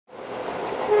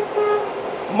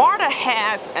MARTA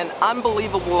has an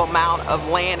unbelievable amount of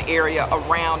land area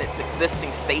around its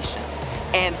existing stations.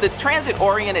 And the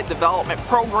Transit-Oriented Development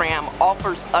Program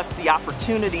offers us the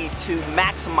opportunity to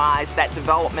maximize that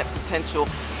development potential.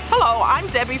 Hello, I'm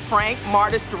Debbie Frank,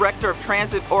 MARTA's Director of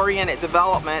Transit-Oriented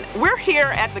Development. We're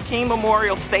here at the King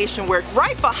Memorial Station where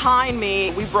right behind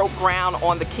me we broke ground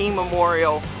on the King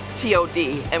Memorial TOD,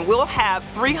 and we'll have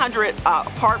 300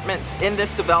 apartments in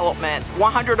this development.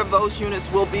 100 of those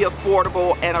units will be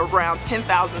affordable and around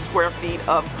 10,000 square feet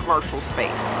of commercial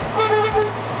space.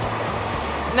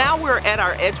 Now we're at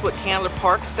our Edgewood Candler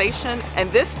Park station, and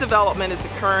this development is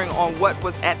occurring on what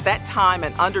was at that time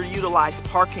an underutilized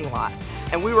parking lot.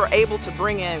 And we were able to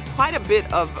bring in quite a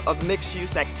bit of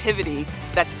mixed-use activity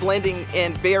that's blending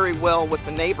in very well with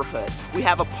the neighborhood. We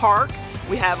have a park.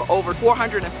 We have over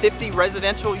 450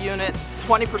 residential units.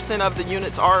 20% of the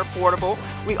units are affordable.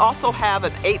 We also have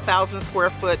an 8,000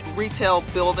 square foot retail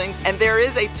building, and there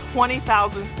is a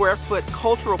 20,000 square foot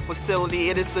cultural facility.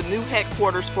 It is the new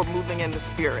headquarters for Moving in the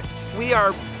Spirit. We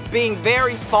are being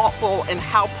very thoughtful in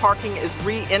how parking is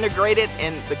reintegrated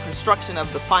in the construction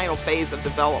of the final phase of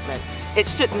development. It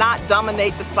should not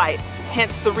dominate the site,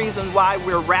 hence the reason why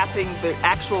we're wrapping the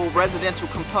actual residential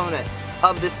component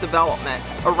of this development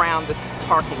around this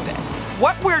parking deck.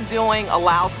 What we're doing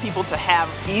allows people to have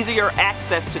easier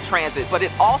access to transit, but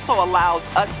it also allows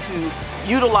us to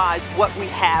utilize what we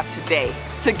have today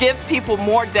to give people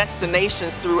more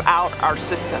destinations throughout our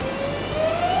system.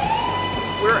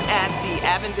 We're at the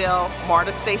Avondale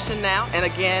MARTA station now, and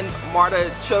again,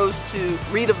 MARTA chose to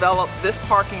redevelop this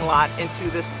parking lot into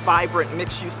this vibrant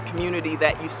mixed-use community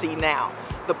that you see now.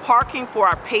 The parking for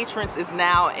our patrons is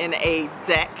now in a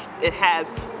deck. It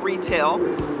has retail,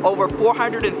 over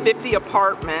 450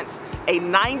 apartments, a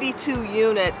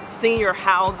 92-unit senior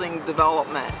housing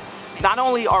development. Not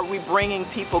only are we bringing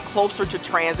people closer to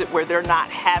transit where they're not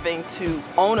having to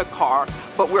own a car,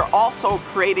 but we're also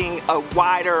creating a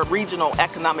wider regional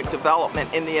economic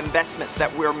development in the investments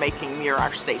that we're making near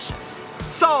our stations.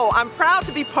 So I'm proud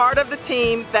to be part of the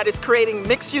team that is creating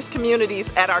mixed-use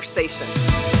communities at our stations.